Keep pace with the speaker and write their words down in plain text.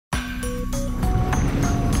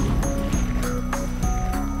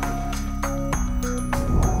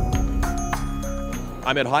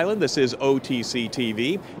I'm at Highland. This is OTC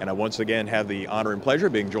TV, and I once again have the honor and pleasure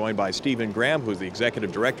of being joined by Stephen Graham, who's the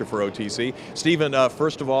Executive Director for OTC. Stephen,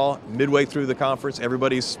 first of all, midway through the conference,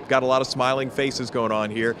 everybody's got a lot of smiling faces going on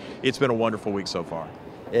here. It's been a wonderful week so far.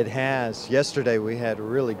 It has. Yesterday we had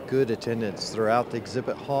really good attendance throughout the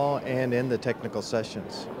exhibit hall and in the technical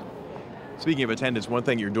sessions. Speaking of attendance, one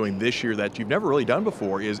thing you're doing this year that you've never really done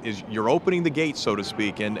before is you're opening the gates, so to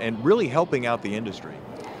speak, and really helping out the industry.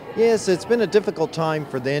 Yes, it's been a difficult time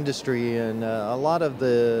for the industry, and a lot of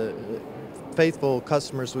the faithful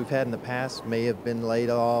customers we've had in the past may have been laid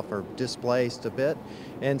off or displaced a bit.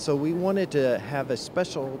 And so we wanted to have a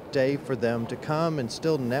special day for them to come and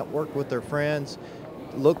still network with their friends,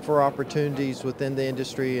 look for opportunities within the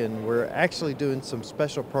industry, and we're actually doing some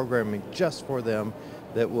special programming just for them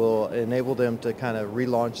that will enable them to kind of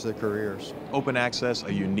relaunch their careers. Open access,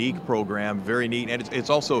 a unique program, very neat, and it's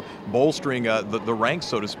also bolstering the ranks,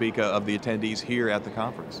 so to speak, of the attendees here at the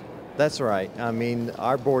conference. That's right. I mean,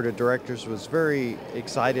 our board of directors was very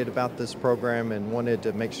excited about this program and wanted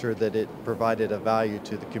to make sure that it provided a value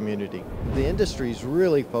to the community. The industry is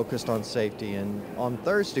really focused on safety, and on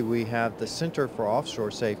Thursday we have the Center for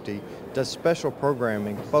Offshore Safety does special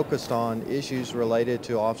programming focused on issues related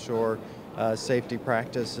to offshore safety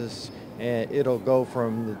practices, and it'll go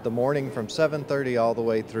from the morning from 7:30 all the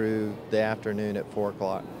way through the afternoon at 4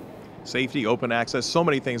 o'clock. Safety, open access, so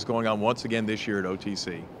many things going on once again this year at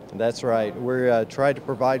OTC. That's right. We're trying to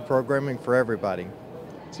provide programming for everybody.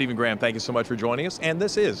 Stephen Graham, thank you so much for joining us, and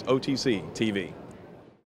this is OTC TV.